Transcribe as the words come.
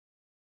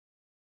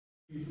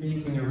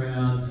Thinking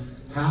around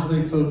how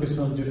they focus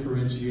on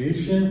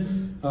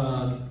differentiation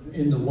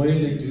in the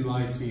way they do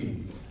IT.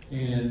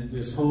 And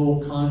this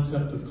whole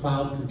concept of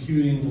cloud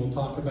computing we'll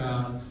talk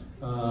about,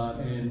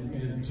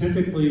 and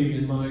typically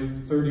in my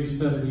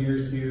 37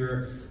 years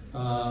here,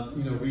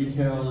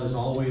 retail is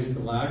always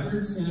the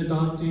laggards in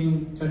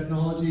adopting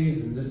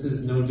technologies, and this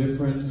is no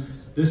different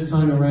this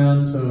time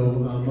around, so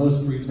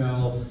most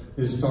retail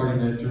is starting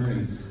that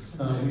journey.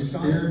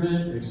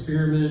 Experiment,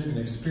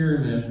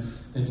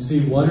 and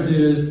see what it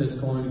is that's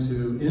going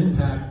to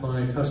impact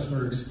my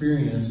customer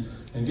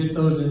experience and get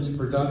those into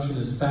production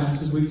as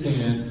fast as we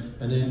can,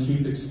 and then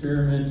keep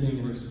experimenting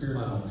and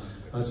experimenting.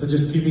 So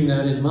just keeping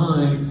that in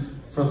mind,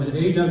 from an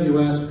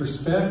AWS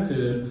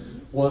perspective,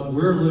 what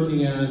we're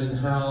looking at and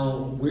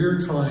how we're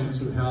trying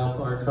to help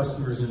our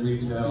customers in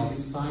retail,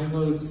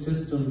 siloed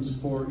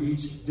systems for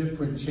each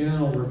different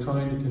channel we're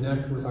trying to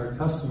connect with our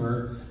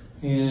customer,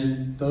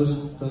 and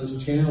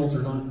those channels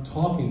are not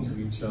talking to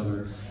each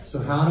other. So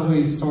how do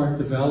we start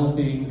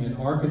developing and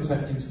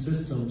architecting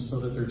systems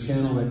so that they're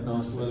channel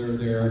agnostic, whether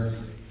they're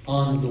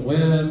on the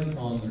web,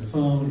 on their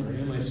phone, or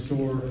in my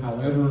store,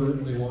 however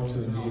they want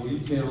to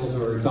engage. Retailers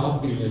are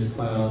adopting this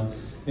cloud.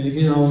 And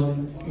again,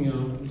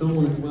 don't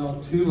want to dwell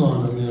too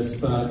long on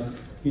this, but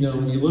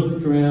when you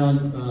look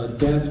around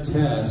dev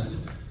test,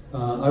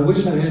 I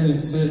wish I hadn't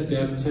said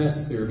dev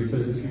test there,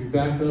 because if you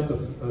back up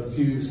a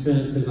few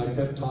sentences, I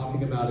kept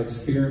talking about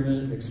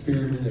experiment,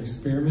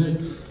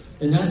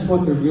 and that's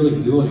what they're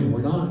really doing.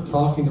 We're not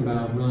talking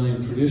about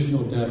running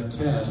traditional dev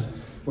test.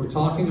 We're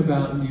talking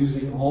about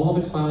using all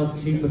the cloud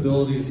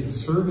capabilities and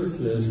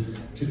services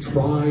to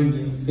try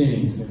new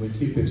things, and we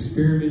keep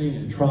experimenting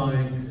and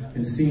trying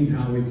and seeing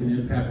how we can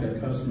impact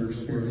that customer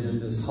experience in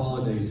this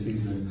holiday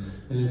season.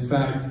 And in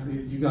fact,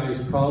 you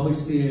guys probably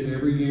see it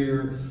every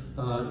year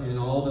in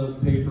all the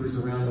papers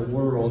around the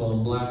world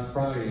on Black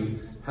Friday,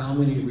 how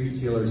many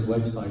retailers'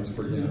 websites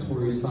were down.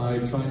 Inventory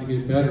side, trying to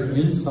get better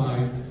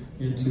insight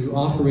into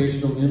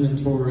operational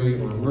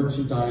inventory or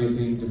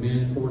merchandising,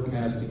 demand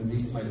forecasting,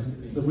 these types of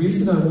things. The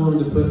reason I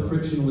wanted to put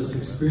frictionless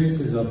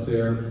experiences up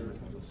there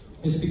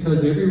is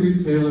because every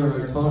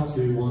retailer I talk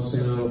to wants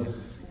to know,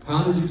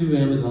 how did you do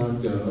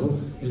Amazon Go?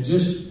 And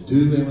just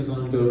do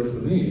Amazon Go for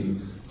me.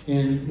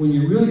 And when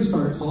you really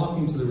start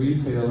talking to the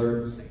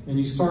retailer and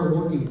you start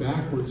working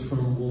backwards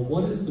from, well,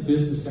 what is the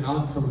business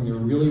outcome you're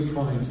really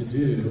trying to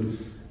do?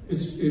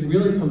 It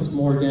really comes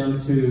more down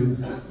to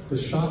the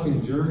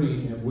shopping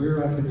journey and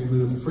where I can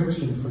remove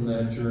friction from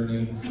that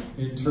journey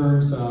in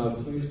terms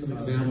of, here's some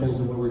examples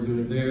of what we're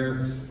doing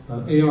there.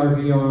 AR,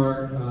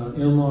 VR,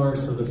 MR,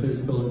 so the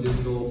physical and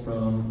digital,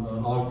 from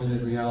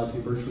augmented reality,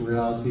 virtual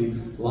reality,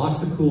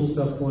 lots of cool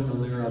stuff going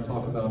on there. I'll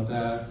talk about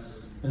that.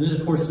 And then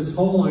of course this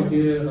whole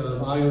idea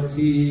of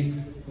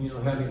IoT,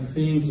 having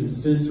things and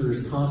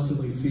sensors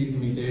constantly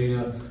feeding me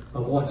data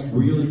of what's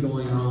really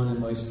going on in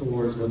my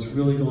stores, what's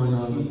really going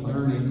on with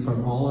learning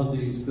from all of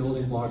these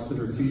building blocks that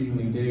are feeding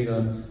me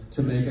data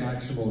to make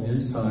actionable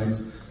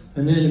insights.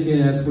 And then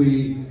again, as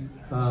we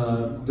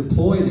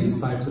deploy these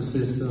types of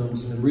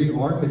systems and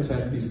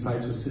re-architect these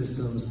types of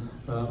systems,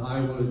 I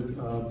would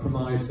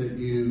premise that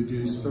you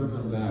do serve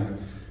them back.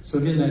 So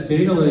again, that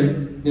data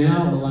lake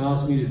now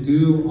allows me to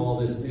do all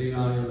this AI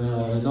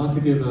ML, and not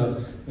to give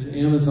an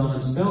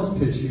Amazon sales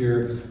pitch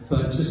here,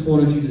 but just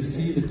wanted you to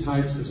see the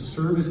types of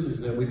services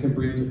that we can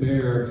bring to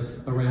bear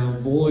around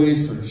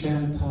voice or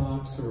chat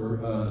box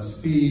or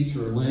speech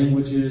or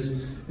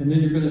languages. And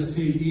then you're going to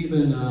see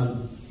even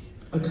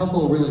a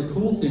couple of really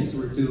cool things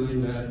we're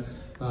doing that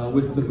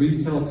with the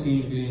retail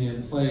team being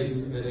in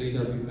place at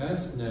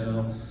AWS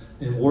now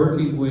and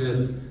working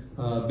with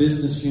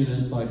business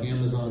units like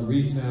Amazon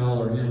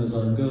Retail or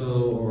Amazon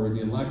Go or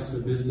the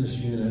Alexa business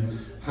unit,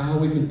 how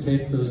we can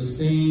take those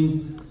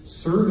same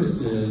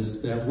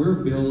services that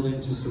we're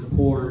building to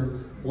support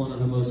one of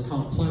the most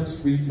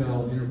complex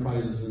retail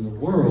enterprises in the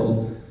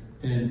world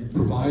and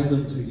provide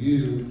them to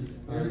you.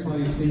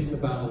 Everybody thinks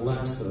about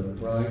Alexa,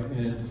 right?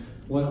 And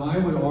what I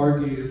would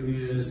argue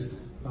is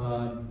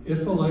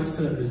if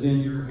Alexa is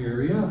in your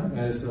area,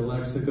 as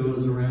Alexa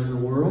goes around the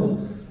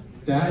world,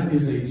 that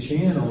is a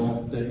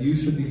channel that you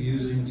should be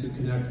using to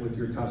connect with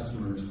your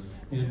customers.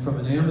 And from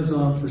an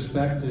Amazon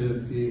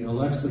perspective, the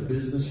Alexa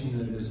business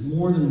unit is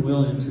more than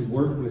willing to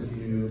work with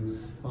you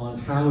on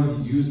how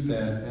you use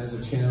that as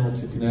a channel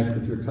to connect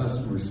with your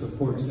customers. So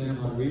for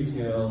example, on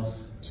retail,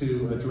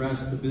 to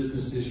address the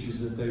business issues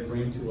that they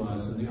bring to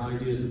us and the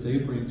ideas that they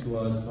bring to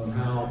us on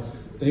how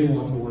they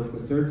want to work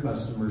with their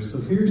customers.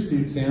 So here's the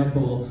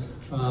example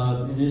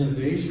of an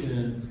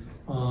innovation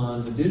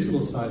on the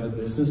digital side of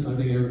the business. I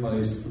think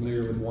everybody's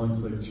familiar with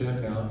one-click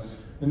checkout.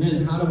 And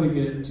then how do we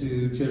get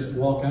to just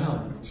walk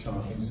out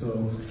shopping?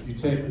 So you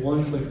take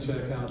one-click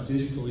checkout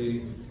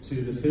digitally to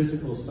the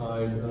physical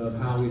side of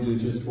how we do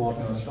just walk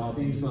out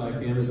shopping. Things like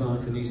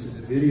Amazon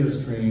Kinesis video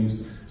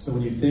streams. So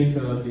when you think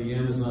of the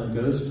Amazon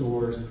Go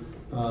stores,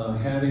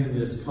 having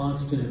this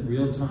constant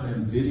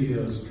real-time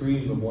video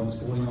stream of what's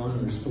going on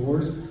in their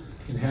stores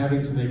and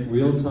having to make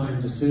real-time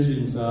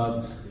decisions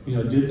of,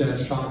 did that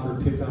shopper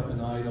pick up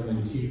an item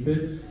and keep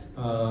it?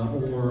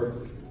 or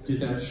did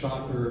that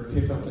shopper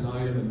pick up an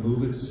item and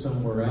move it to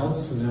somewhere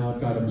else? So now I've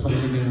got a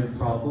planogram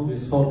problem.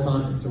 This whole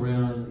concept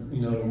around,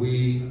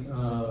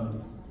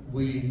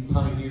 we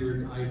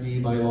pioneered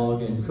ID by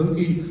login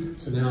cookie,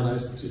 so now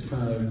that's just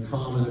kind of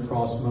common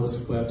across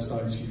most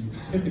websites. You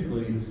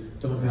typically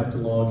don't have to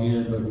log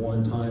in but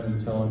one time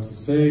and tell it to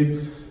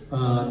save.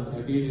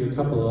 I gave you a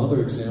couple of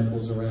other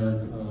examples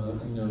around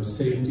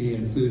safety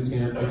and food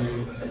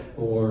tampering,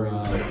 or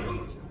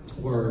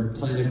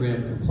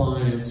planogram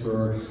compliance,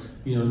 or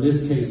in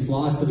this case,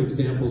 lots of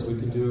examples we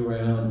can do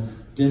around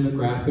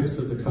demographics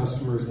of the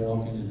customers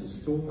walking into the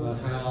store,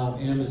 how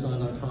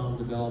Amazon.com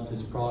developed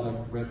its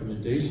product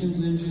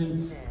recommendations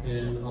engine,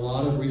 and a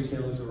lot of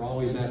retailers are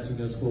always asking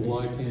us, well,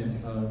 why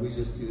can't we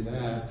just do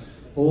that?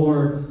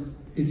 Or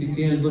if you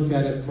can, look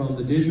at it from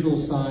the digital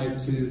side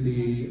to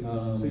the,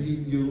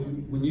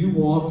 when you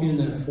walk in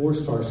that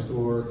 4-star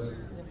store,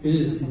 it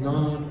is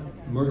not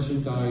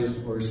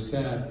merchandised or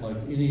set like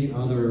any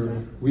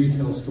other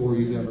retail store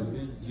you've ever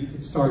been. You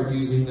can start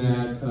using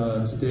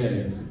that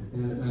today.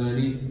 And I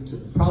need to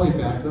probably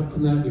back up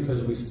from that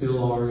because we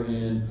still are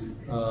in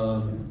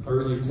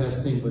early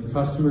testing with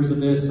customers of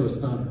this, so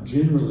it's not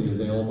generally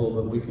available,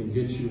 but we can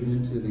get you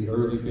into the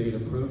early beta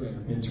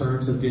program in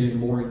terms of getting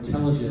more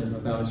intelligent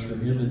about your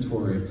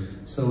inventory.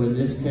 So in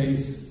this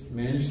case,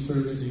 managed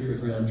service here at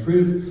Ground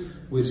Truth,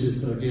 which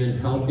is again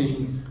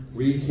helping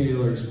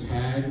retailers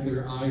tag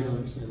their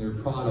items and their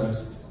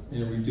products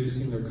and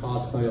reducing their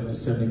cost by up to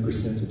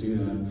 70% to do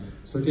that.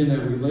 So again,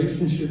 that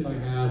relationship I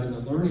have and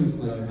the learnings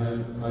that I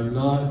have, I'm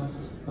not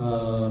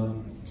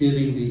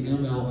giving the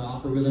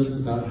ML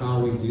algorithms about how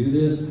we do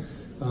this,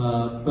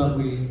 but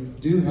we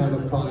do have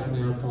a product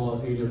now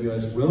called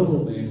AWS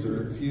RoboBanks,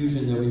 or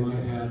Fusion, that we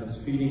might have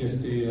that's feeding us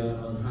data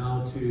on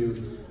how to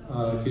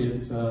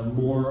get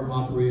more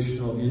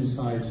operational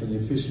insights and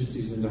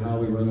efficiencies into how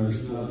we run our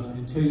stores.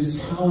 And tell you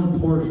just how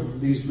important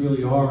these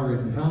really are,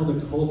 and how the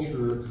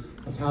culture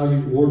of how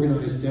you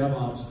organize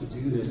DevOps to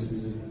do this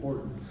is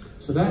important.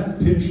 So that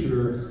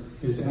picture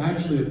is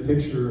actually a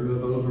picture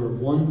of over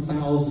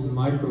 1,000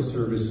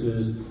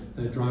 microservices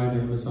that drive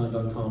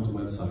Amazon.com's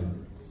website.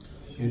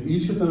 And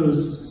each of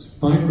those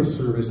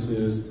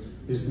microservices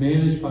is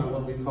managed by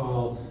what we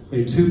call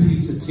a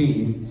 2-pizza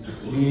team,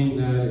 meaning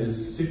that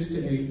is 6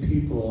 to 8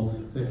 people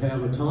that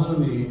have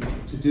autonomy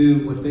to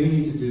do what they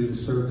need to do to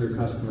serve their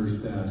customers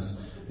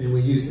best. And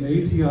we use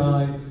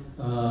API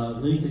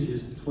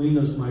linkages between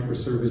those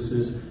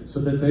microservices so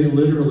that they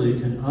literally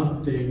can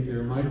update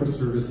their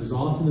microservice as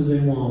often as they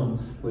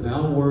want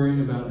without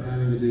worrying about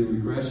having to do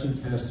regression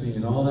testing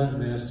and all that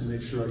mess to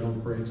make sure I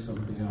don't break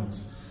something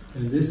else.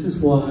 And this is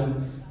what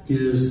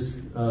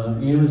gives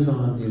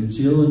Amazon the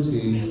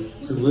agility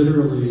to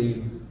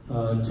literally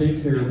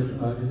take care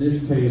of, in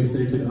this case,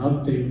 they could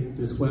update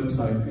this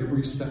website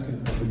every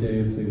second of the day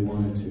if they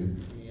wanted to.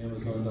 The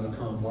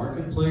Amazon.com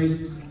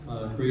marketplace,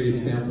 a great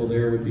example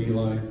there would be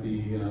like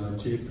the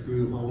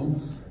J.Crew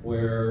home,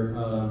 where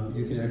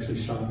you can actually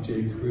shop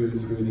J.Crew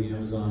through the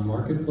Amazon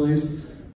marketplace.